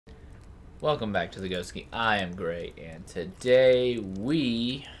Welcome back to the Ghost Key. I am Gray, and today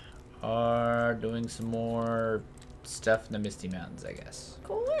we are doing some more stuff in the Misty Mountains, I guess.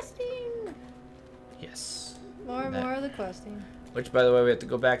 Questing! Yes. More and more of the questing. Which, by the way, we have to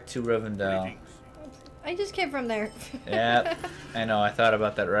go back to Rivendell. I just came from there. Yep. I know, I thought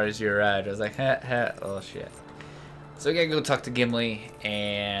about that right as you arrived. I was like, oh shit. So we gotta go talk to Gimli,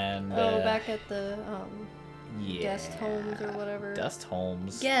 and... back at the, yeah. guest homes or whatever. Dust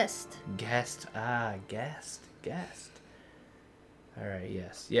homes. Guest. Guest. Guest. Alright,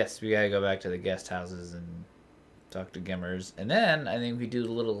 yes. Yes, we gotta go back to the guest houses and talk to Gimmers. And then I think we do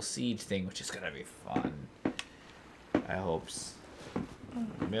the little siege thing, which is gonna be fun. I hopes.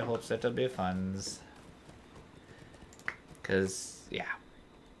 I hopes that'll be fun. Cause yeah.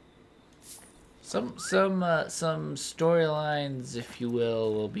 Some storylines, if you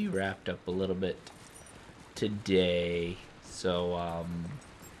will be wrapped up a little bit today. So,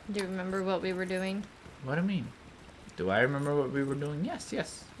 Do you remember what we were doing? what do you mean? Do I remember what we were doing? Yes.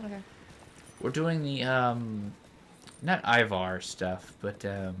 Okay. We're doing the, not Ivar stuff, but,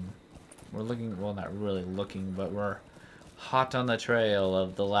 we're looking, well, not really looking, but we're hot on the trail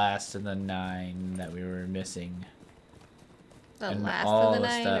of the last of the 9 that we were missing. The And last all of the the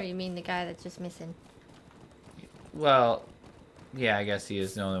 9, stuff. or you mean the guy that's just missing? Well, yeah, I guess he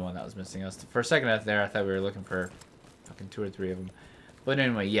is the only one that was missing us. For a second out there, I thought we were looking for fucking 2 or 3 of them. But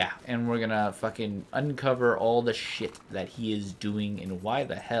anyway, yeah, and we're gonna fucking uncover all the shit that he is doing and why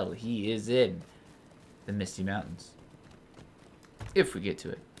the hell he is in the Misty Mountains. If we get to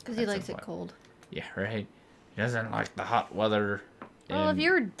it. Because he at some likes it point. cold. Yeah, right? He doesn't like the hot weather. Well, if and-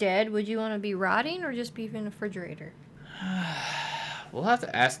 you were dead, would you want to be rotting or just be in a refrigerator? We'll have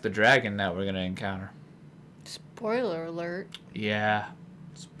to ask the dragon that we're gonna encounter. Spoiler alert. Yeah,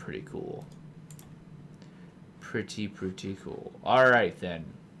 it's pretty cool. Pretty cool. Alright then.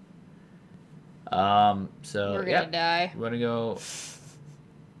 So We're gonna yeah, die. we're gonna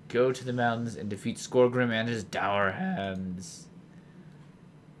go to the mountains and defeat Skorgrim and his dour hands.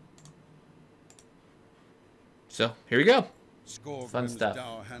 So here we go. Fun stuff.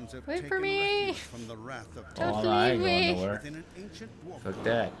 Wait for me. Oh, Don't no, I ain't leave going me. nowhere. Fuck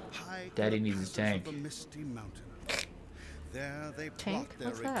that. Daddy needs his tank. There they Tank? plot their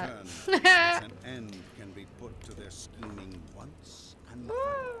What's that? return, as an end can be put to their scheming once and for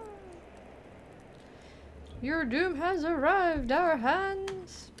all. Your doom has arrived, our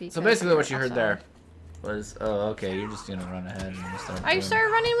hands. So basically what you Because heard there was, oh, okay, you're just gonna run ahead and start I doing- started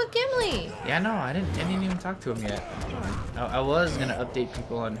running with Gimli. Yeah, no, I didn't even talk to him yet. I was gonna update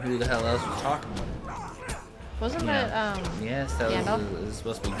people on who the hell else was talking to him. Wasn't Yeah. it, Yes, that Gandalf? was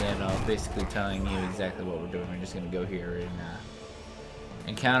supposed to be Gandalf, basically telling you exactly what we're doing. We're just gonna go here and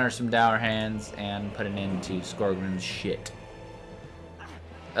encounter some dour hands and put an end to Skorgrim's shit.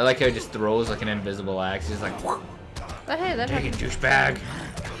 I like how he just throws like an invisible axe. He's like, But hey, that take it, happened.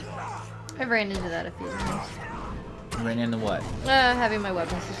 douchebag. I ran into that a few times. Ran into what? Having my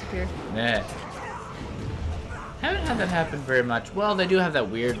weapons disappear. Yeah. Haven't had that happen very much. Well, they do have that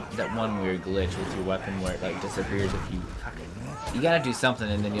one weird glitch with your weapon where it like disappears if you fucking. You gotta do something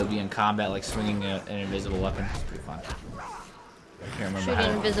and then you'll be in combat like swinging an invisible weapon. It's pretty fun. I can't remember Shooting how.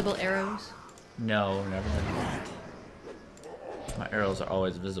 invisible arrows. No, never done that. My arrows are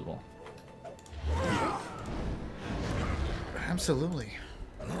always visible. Absolutely.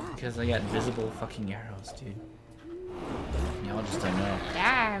 Because I got invisible fucking arrows, dude. Y'all just don't know.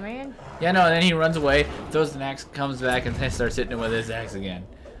 Die, man. Yeah, no, and then he runs away, throws an axe, comes back, and then starts hitting him with his axe again.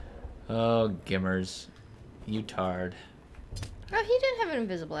 Oh, Gimmers. You tard. Oh, he didn't have an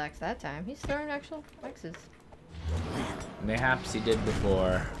invisible axe that time. He's throwing actual axes. Mayhaps he did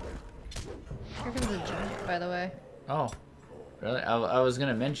before. Here comes a giant, by the way. Oh. Really? I was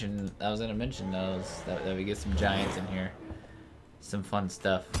gonna mention those, that we get some giants in here. Some fun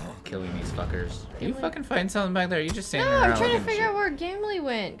stuff. Killing these fuckers. Are you fucking fighting something back there? You just standing No, around I'm trying to looking at figure out shit. where Gimli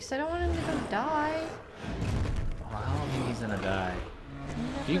went, because I don't want him to go die. Well, I don't think he's gonna die.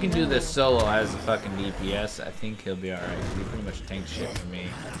 If you can do this solo as a fucking DPS, I think he'll be alright. He pretty much tanked shit for me.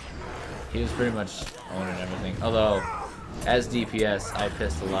 He was pretty much owning everything. Although, as DPS, I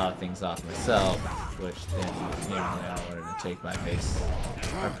pissed a lot of things off myself, which then, you know, I wanted to take my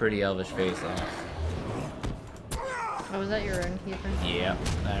pretty elvish face off. Oh, was that your rune keeper? Yep,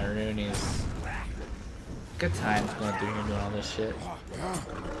 that Rooney's good times going through here doing all this shit.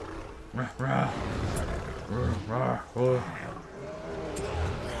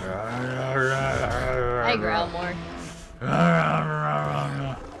 I growl more.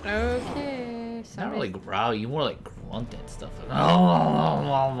 Okay. Not somebody- really growl, you more like grunt and stuff.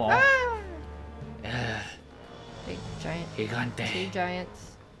 Ah! Yeah. Big giant. Two Gigante.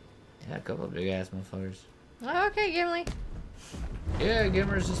 giants. Yeah, a couple of big ass motherfuckers. Okay, Gimli. Yeah,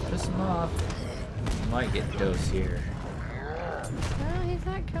 Gimmer's just piss him off. You might get dose here. No, he's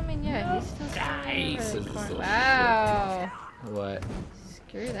not coming yet. He's still Nice. coming. Wow. What?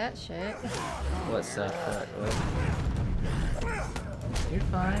 Screw that shit. What's up? What? You're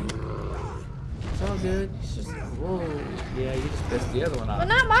fine. It's all good. It's just, whoa. Yeah, you just pissed the other one off. Well,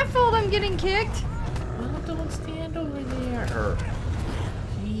 not my fault I'm getting kicked. Well, don't stand over there.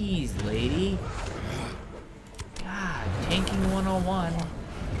 Jeez, lady. God, tanking 101.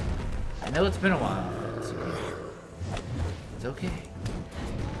 I know it's been a while. But it's okay.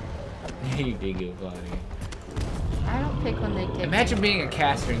 You did get funny. I don't pick when they kick. Imagine being a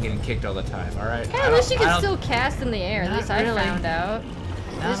caster and getting kicked all the time, alright? Yeah, at least you can still cast in the air. At least I really. found out.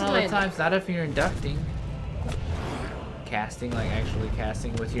 Not all the times, not if you're inducting. Casting, like actually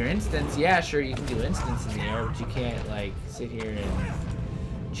casting with your instance. Yeah, sure, you can do instance in the air, but you can't, like, sit here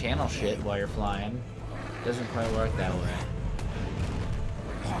and channel shit while you're flying. Doesn't quite work that way.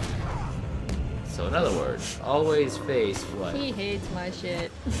 So in other words, always face what? He hates my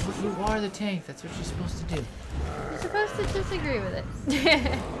shit. You are the tank, that's what you're supposed to do. You're supposed to disagree with it.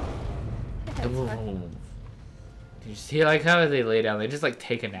 Boom. You see like how they lay down? They just like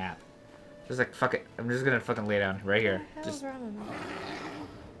take a nap. Just like fuck it. I'm just gonna fucking lay down right here. What the hell's Just wrong with me?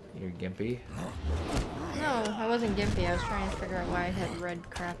 you're gimpy. No, I wasn't gimpy. I was trying to figure out why I had red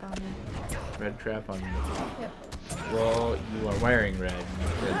crap on me. Red crap on you. Yep. Well, you are wearing red.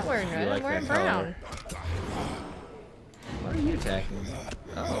 I'm not wearing red. I'm wearing brown. What are you attacking?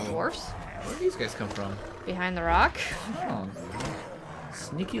 Oh, Dwarfs? where do these guys come from? Behind the rock? Oh,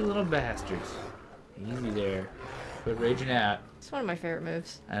 sneaky little bastards. Easy there. Quit raging out. It's one of my favorite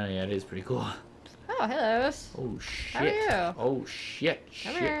moves. I know, yeah, it is pretty cool. Oh, hello. Oh shit. How are you? Oh shit.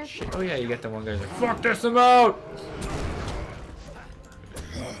 Come Shit. here. Shit. Oh yeah, you got the one guy's like, fuck this emote!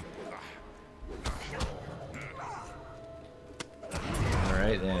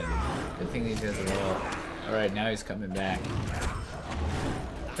 Alright then. Good thing these guys are all. Alright, now he's coming back.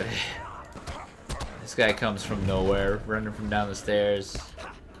 This guy comes from nowhere, running from down the stairs.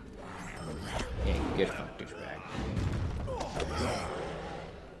 Yeah, get fucked, douchebag.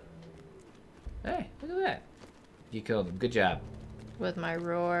 Hey, look at that. You killed him. Good job. With my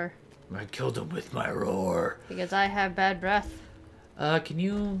roar. I killed him with my roar. Because I have bad breath. Can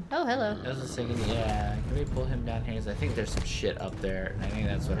you... Oh, hello. I was just thinking, yeah, can we pull him down here? 'Cause I think there's some shit up there, and I think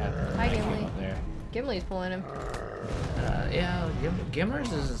that's what happened when Hi, I came Gimli. up there. Gimli's pulling him. Yeah,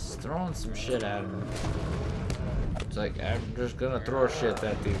 Gimmers is throwing some shit at him. It's like, I'm just gonna throw shit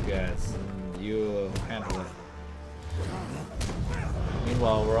at these guys, and you handle it.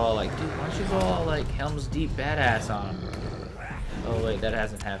 Meanwhile, we're all like, dude, why don't you go all like Helm's Deep badass on him? Oh wait, that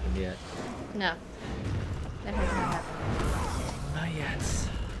hasn't happened yet. No. That has not happened. Not yet.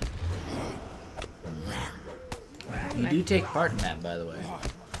 You do take part in that, by the way.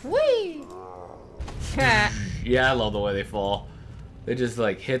 Whee! Yeah, I love the way they fall. They just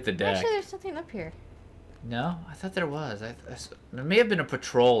like hit the deck. Actually, there's something up here. No, I thought there was. There may have been a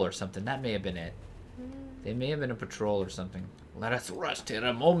patrol or something. That may have been it. They may have been a patrol or something. Let us rest here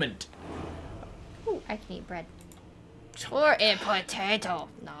a moment. Ooh, I can eat bread. Or a potato.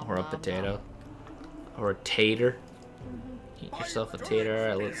 No, Or a potato. Or a tater. Eat yourself a tater.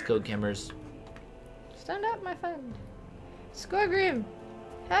 Alright, let's go, Gimmers. Stand up, my friend. Squirgrim.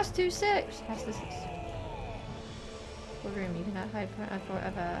 Has to 6. Has to 6. Squirgrim, you cannot hide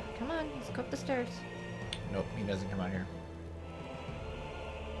forever. Come on, let's go up the stairs. Nope, he doesn't come out here.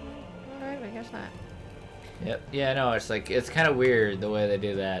 Alright, I guess not. Yep. Yeah, no, it's like, it's kind of weird the way they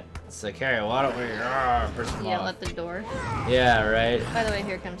do that. It's like, hey, why don't we push them Yell off? at the door. Yeah, right? By the way,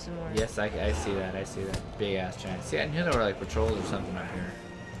 here comes some more. Yes, I see that. I see that. Big ass giant. See, I knew there were like patrols or something up here.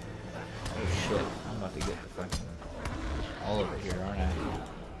 Oh shit. I'm about to get the fucking all over here, aren't I?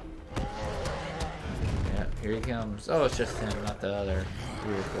 Yeah, here he comes. Oh, it's just him, not the other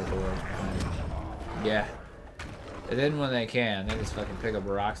 3 or 4 doors behind him. Yeah. And then when they can, they just fucking pick up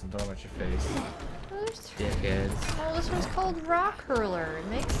rocks and throw them at your face. Oh, there's 3. Dickheads. Oh, this one's called Rock Hurler. It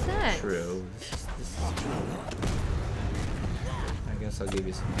makes sense. True. This is true. I guess I'll give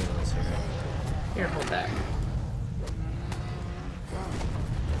you some heals here. Here, hold that.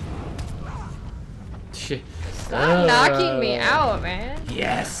 Stop knocking me out, man.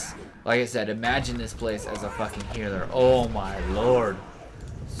 Yes. Like I said, imagine this place as a fucking healer. Oh my lord.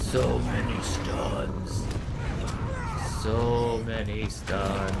 So many stuns. So many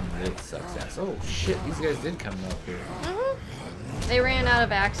stuns. It sucks ass. Oh shit, these guys did come up here. They ran out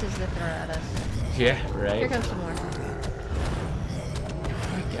of axes to throw at us. Yeah, right? Here comes some more.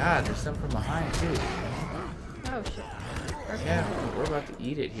 Oh my god, there's some from behind too. Oh shit. Yeah, we're about to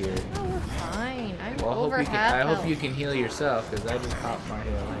eat it here. Oh, we're fine. I'm Well, over half I hope health. you can heal yourself, because I just popped my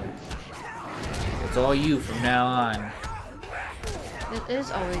heal in. It's all you from now on. It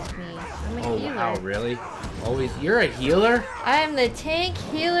is always me. I'm a Oh, healer. wow, really? Always? You're a healer? I am the tank,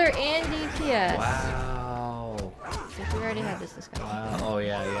 healer, and DPS. Wow. I think we already had this discussion. Wow. Oh,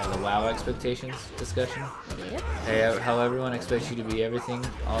 yeah, the WoW expectations discussion. Yep. Hey, how everyone expects you to be everything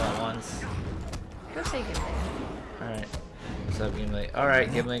all at once. Go say good thing. Alright. What's up, Gimli?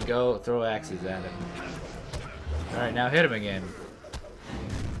 Alright, Gimli, go throw axes at him. Alright, now hit him again.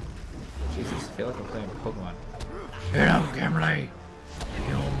 Jesus, I feel like I'm playing Pokemon. Hit him, Gimli!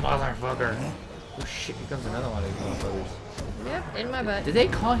 You motherfucker! Oh shit, here comes another one of these motherfuckers. Yep, in my butt. Did they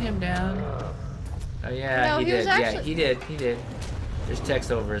call him down? Oh yeah, No, he he did. was Yeah, actually- he did. There's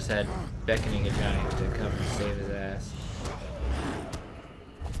text over his head, beckoning a giant to come and save his ass.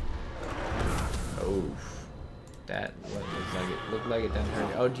 Oh, that looked like it done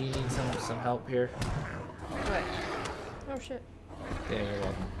hurt. Oh, do you need some help here? What? Oh shit. Yeah, you're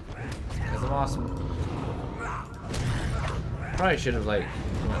welcome. Cause I'm awesome. Probably should have like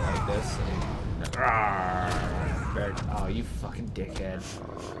went like this. And, oh, you fucking dickhead.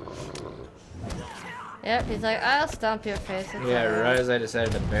 Yep, he's like, I'll stomp your face. It's Yeah, alright. right as I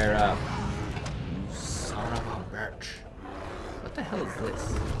decided to bear up. You son of a bitch. What the hell is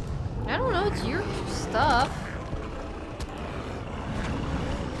this? I don't know, it's your stuff.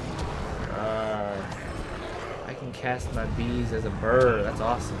 I can cast my bees as a bird. That's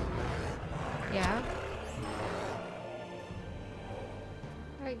awesome. Yeah.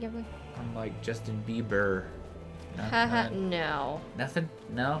 Alright, Gimli. I'm like Justin Bieber. Haha, no. Nothing?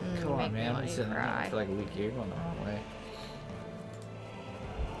 No? Come make on, me man. wanna I'm sitting there cry. for like a week. You're going the wrong way.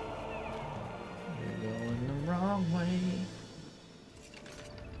 You're going the wrong way.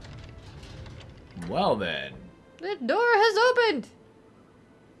 Well then. The door has opened!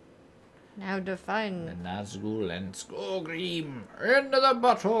 Now The define Nazgul and Skullgrim into the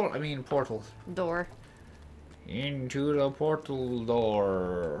bottle. I mean portal. door. Into the portal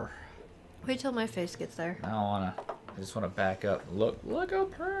door. Wait till my face gets there. I don't wanna. I just wanna back up. Look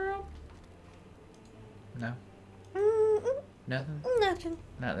up here. No. Nothing. Nothing.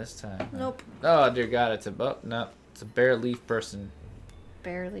 Not this time. huh? Nope. Oh dear God! It's a no. It's a bear leaf person.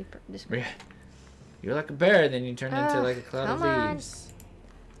 Barely. Yeah. You're like a bear, then you turn into like a cloud of come on. leaves.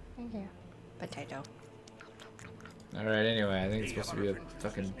 Thank you. Potato. All right. Anyway, I think it's supposed to be a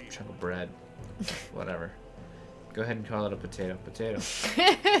fucking chunk of bread. Whatever. Go ahead and call it a potato. Potato.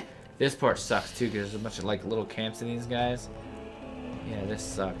 This part sucks too, because there's a bunch of like little camps in these guys. Yeah, this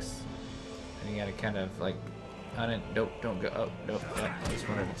sucks. And you gotta kind of like, don't go. Oh, nope. Yeah, just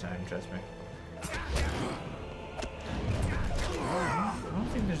one at a time. Trust me. I don't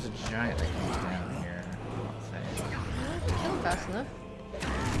think there's a giant that comes down here. I don't think. Kill him fast enough.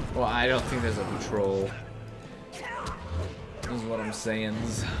 Well, I don't think there's a patrol. Is what I'm saying.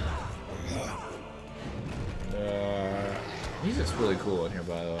 Music's really cool in here,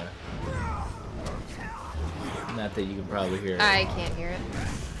 by the way. Not that you can probably hear it. I can't hear it.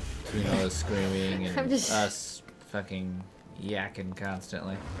 Between all the screaming and I'm just- us fucking yakking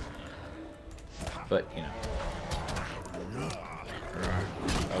constantly. But, you know.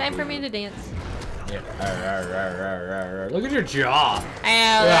 Time for me to dance. Yeah. Look at your jaw. Oh,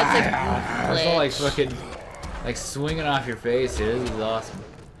 that's a It's all like glitch. fucking, like swinging off your face here. This is awesome.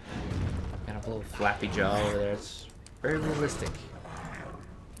 Got a little flappy jaw over there. It's very realistic.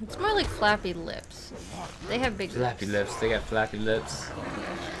 It's more like flappy lips. They have big Flappy lips. They got flappy lips.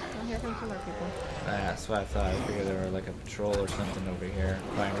 Oh, here come some more people. That's what I thought. I figured there were like a patrol or something over here,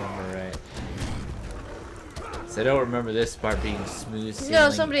 if I remember right. So I don't remember this part being smooth sailing. No,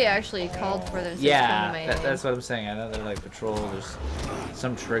 somebody actually called for this. Yeah, that's what I'm saying. I know they're like patrol. There's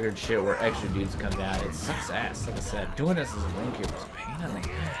some triggered shit where extra dudes come down. It sucks ass. Like I said, doing this as a link here was a pain in the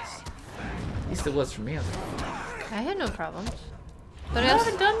ass. At least it was for me. I was like, I had no problems. But I I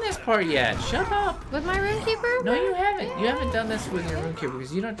haven't done this part yet. Shut up. with my roomkeeper? No, you haven't. You haven't done this with your roomkeeper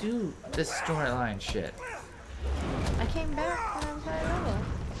because you don't do this storyline shit. I came back when I was high level.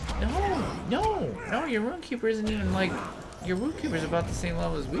 No, your roomkeeper isn't even like, your roomkeeper's about the same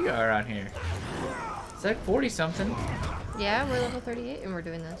level as we are on here. It's like 40 something. Yeah, we're level 38 and we're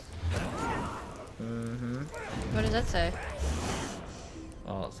doing this. Mm-hmm. What does that say?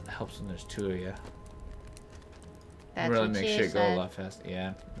 Well, it helps when there's two of you. That's Really what makes she shit go a said. lot faster.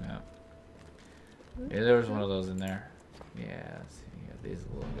 Yeah. Yeah, there was one of those in there. Yeah, see, you got these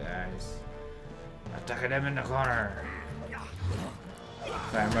little guys. Attacking them in the corner.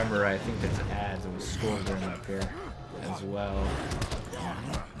 If I remember right, I think there's ads of a Scorpion up here as well.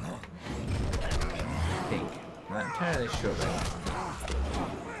 I think. not entirely sure about it.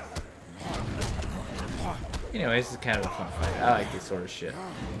 Anyways, this is kind of a fun fight. I like this sort of shit.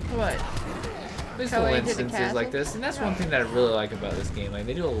 What? These Going little into the instances like castle? this, and that's one thing that I really like about this game. Like,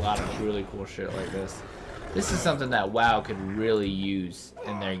 they do a lot of really cool shit like this. This is something that WoW could really use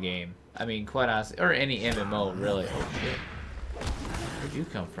in their game. I mean, quite honestly, or any MMO, really. Oh shit. Where'd you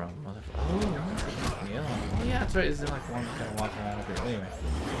come from, motherfucker? Oh, yeah. Oh, yeah, that's right. Isn't like one kind of walking around up here? Anyway.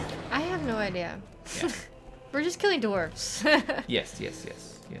 I have no idea. Yeah. We're just killing dwarves. Yes,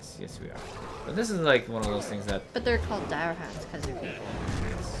 we are. But this is like one of those things that. But they're called dire hounds because they're people.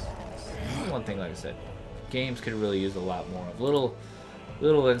 Yes. One thing, like I said, games could really use a lot more of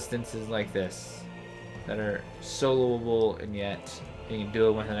little instances like this that are soloable, and yet you can do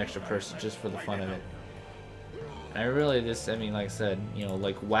it with an extra person just for the fun of it. And I really I mean, like I said, you know,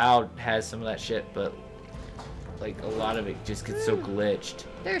 like WoW has some of that shit, but like a lot of it just gets so glitched.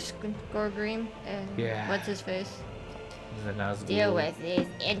 There's Gorgrim and Yeah. what's his face? Is it Nazgul? Deal with these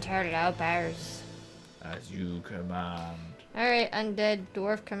interlopers. As you command. Alright, undead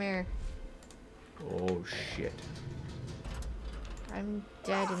dwarf, come here. Oh shit. I'm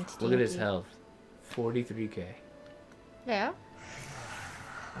dead and stinky. Look at his health. 43k. Yeah?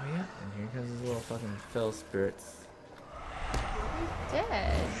 Oh yeah, and here comes his little fucking fell spirits.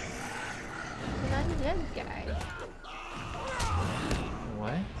 Dead. He's an undead guy.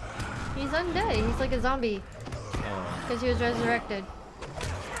 What? He's undead. He's like a zombie. Oh. Because he was resurrected.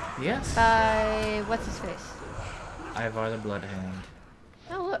 Yes. By what's his face? Ivar the Bloodhound.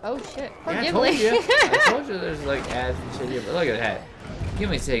 Oh look, oh shit. Poor Yeah, I Gimli. told you. I told you there's like ads and shit here, but look at that.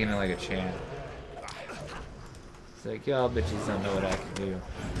 Gimli's taking it like a champ. It's like, y'all bitches don't know what I can do.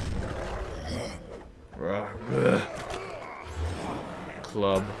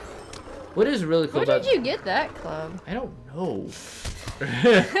 Club. What is really cool Where about... did you get that club? I don't know.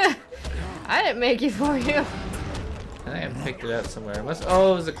 I didn't make it for you. I think I picked it up somewhere. It must...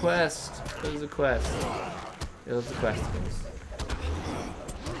 Oh, it was a quest. It was a quest. It was a quest.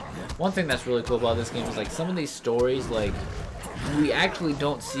 One thing that's really cool about this game is like some of these stories, like we actually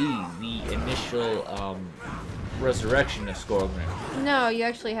don't see the initial resurrection of Skorgrim. No, you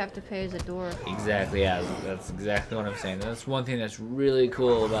actually have to pay as a dwarf. Exactly, yeah, that's exactly what I'm saying. And that's one thing that's really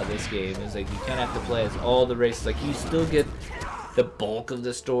cool about this game is like you kind of have to play as all the races. Like you still get the bulk of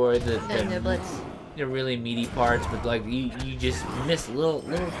the story, the niblets. The really meaty parts, but like you just miss little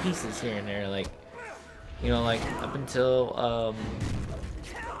pieces here and there. Like you know, like up until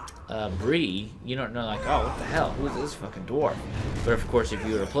Bree, you don't know like, oh, what the hell, who is this fucking dwarf? But of course, if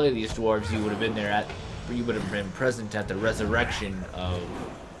you were to play these dwarves, you would have been there you would have been present at the resurrection of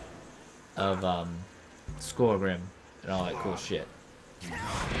Skorgrim and all that cool shit.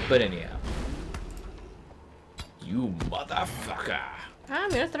 But anyhow, you motherfucker. I'm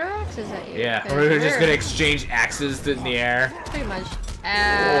gonna throw axes at you. Yeah, 'cause we're just you're gonna exchange axes in the air. pretty much.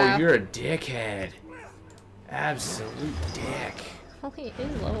 Oh, you're a dickhead. Absolute dick. Only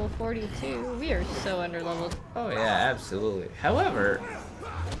is level 42. We are so underleveled. Oh yeah, absolutely. However,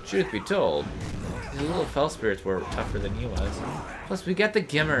 truth be told, the little fell spirits were tougher than he was. Plus, we got the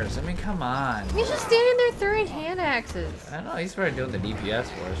gimmers. I mean, come on. He's just standing there throwing hand axes. I don't know, he's probably doing the DPS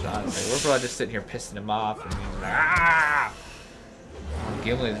for us, honestly. We're probably just sitting here pissing him off. And he's like, ah!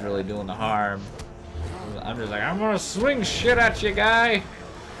 Gimli's really doing the harm. I'm just like, I'm gonna swing shit at you, guy.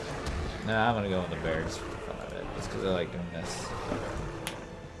 Nah, I'm gonna go with the bear just for the fun of it. Just because I like doing this.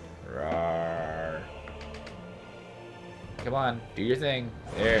 Rawr. Come on, do your thing.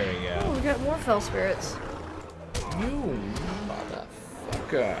 There we Oh, go. we got more fell spirits. You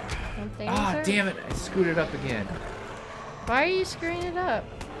motherfucker. One thing, Ah, sir? damn it. I screwed it up again. Why are you screwing it up?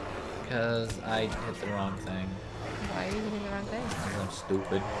 Because I hit the wrong thing. Why are you hitting the wrong thing? 'Cause I'm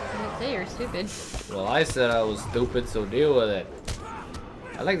stupid. I didn't say you're stupid. Well, I said I was stupid, so deal with it.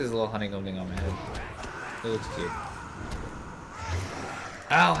 I like this little honeycomb thing on my head. It looks cute.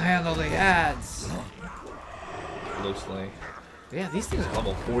 I'll handle the ads. Loosely. Yeah, these things are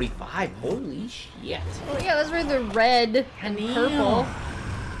level 45. Holy shit. Well, yeah, those were the red and purple.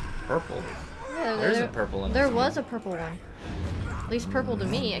 Purple? Yeah, There's a purple in There this was one. a purple one. At least purple to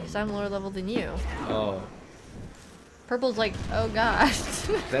me, because I'm lower level than you. Oh. Purple's like, oh god.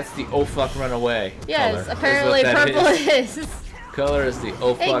 That's the oh fuck run away. Yes, color, apparently is what that purple is. is. Color is the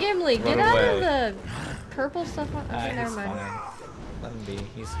oh Hey fuck Gimli, run get out away. of the purple stuff. On. Ah, Okay, never he's mind. fine. Let him be.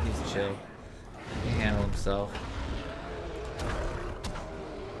 He's chill. He can handle himself.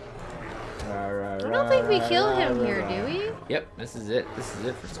 I don't think we kill him here, do we? Yep, this is it. This is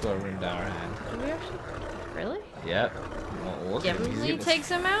it for Skorgrim Dowerhand. Do we actually? Really? Yep. Well, look at him. He's Gimli getting his takes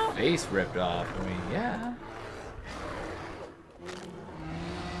him out? face ripped off. I mean, yeah.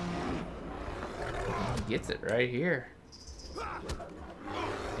 gets it right here.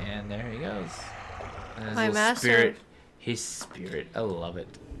 And there he goes. And his My little master. spirit. His spirit. I love it.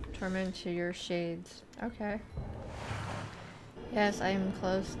 Turn into your shades. Okay. Yes, I am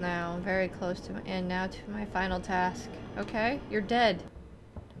close now. Very close to my end now to my final task. Okay? You're dead.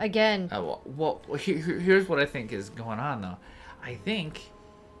 Again. Well, here's what I think is going on, though. I think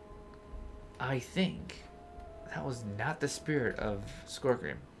that was not the spirit of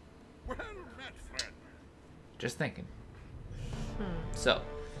Scorgrim. Well met, friend. Just thinking. So,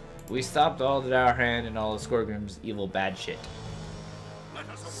 we stopped all the Dour Hand and all of Scorgrim's evil bad shit.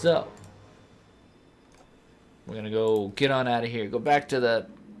 So, we're gonna go get on out of here. Go back to the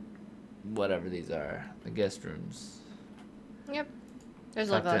whatever these are, the guest rooms. Yep. There's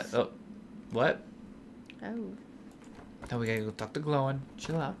Talk like us. to, oh, what? Oh. Now we gotta go talk to Glowing.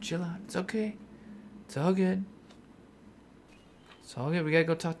 Chill out, chill out. It's okay. It's all good. It's all good. We gotta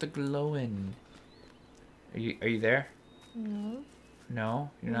go talk to Glowing. Are you there? No.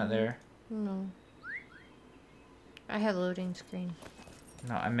 No, you're not there. No. I have loading screen.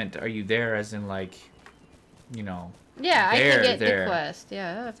 No, I meant, are you there? As in, like, you know. Yeah, I there, can get there. the quest.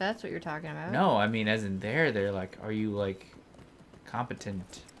 Yeah, if that's what you're talking about. No, I mean, as in there. They're like, are you like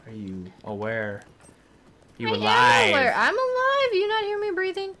competent? Are you aware? You I am alive? aware. I'm alive. You not hear me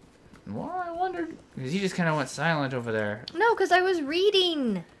breathing? Well, I wondered because you just kind of went silent over there. No, because I was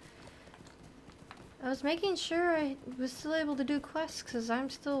reading. I was making sure I was still able to do quests because I'm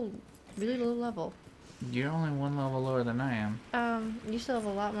still really low level. You're only one level lower than I am. You still have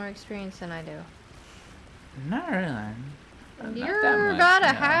a lot more experience than I do. Not really. Not that You're much, about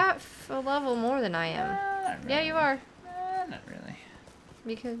a no. half a level more than I am. Not really. Yeah, you are. Not really.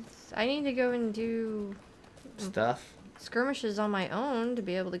 Because I need to go and do Stuff. skirmishes on my own to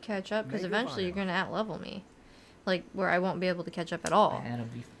be able to catch up. Because Make a eventually you're file. going to out-level me. Like, where I won't be able to catch up at all. It'll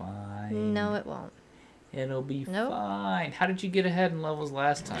be fine. No, it won't. It'll be Nope. fine. How did you get ahead in levels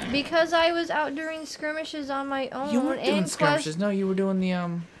last time? Because I was out doing skirmishes on my own. You weren't doing and skirmishes. No, you were doing the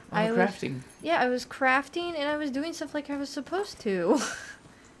I was- crafting. Yeah, I was crafting and I was doing stuff like I was supposed to.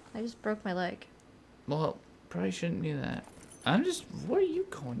 I just broke my leg. Well, probably shouldn't do that. I'm just. Where are you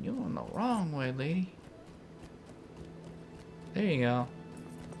going? You're going the wrong way, lady. There you go.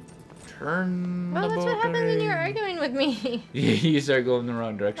 Turn. Well, the that's boat what happens when you're around. arguing with me. You start going the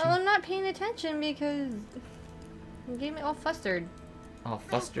wrong direction. Well, I'm not paying attention because you get me all flustered. All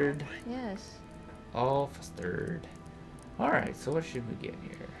flustered. Yes. All flustered. Alright, so what should we get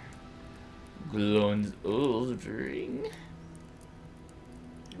here? Glowing's old ring.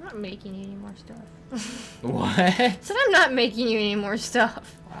 I'm not making you any more stuff. What? Said I'm not making you any more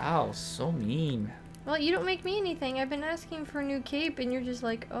stuff. Wow, so mean. Well, you don't make me anything. I've been asking for a new cape and you're just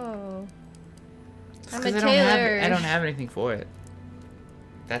like, oh. It's I'm 'cause a I tailor. don't have anything for it.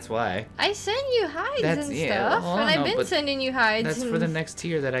 That's why. I send you hides That's- and yeah, stuff, well, and I I've know, been but sending you hides. That's and... for the next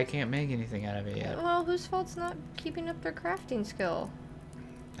tier that I can't make anything out of it yet. Well, whose fault's not keeping up their crafting skill?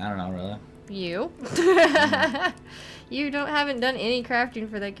 I don't know, really. You. You haven't done any crafting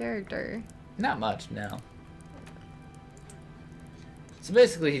for that character. Not much, no. So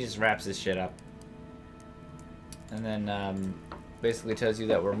basically, he just wraps this shit up. And then, basically tells you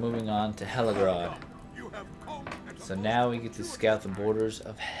that we're moving on to Helagrod. You have come at So now we get to scout the borders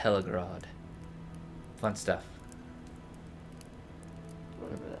of Helagrod. Fun stuff.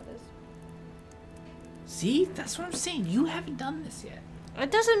 Whatever that is. See? That's what I'm saying. You haven't done this yet. It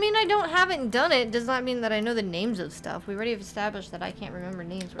doesn't mean I haven't done it. It does not mean that I know the names of stuff. We already have established that I can't remember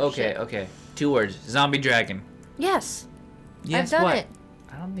names. Or Okay, shit. okay. 2 words. Zombie dragon. Yes. Yes, I've done what? it.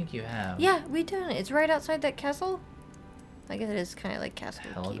 I don't think you have. Yeah, we done it. It's right outside that castle. I guess it is kind of like castle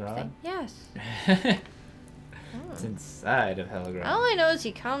keep Helagrod? thing. Yes. It's inside of Helagrod. All I know is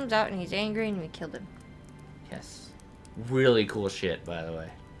he comes out and he's angry and we killed him. Yes. Really cool shit, by the way.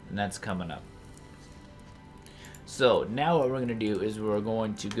 And that's coming up. So, now what we're going to do is we're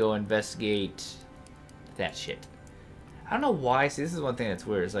going to go investigate that shit. I don't know why. See, this is one thing that's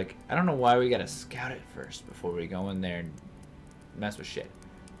weird. It's like, I don't know why we got to scout it first before we go in there and mess with shit.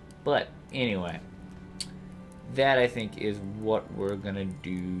 But, anyway. That, I think, is what we're going to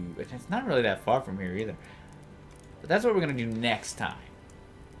do. It's not really that far from here, either. But that's what we're going to do next time.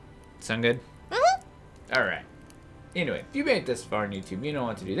 Sound good? Mm-hmm. Alright. Anyway, if you made it this far on YouTube, you know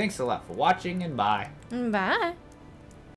what to do. Thanks a lot for watching, and bye. Bye.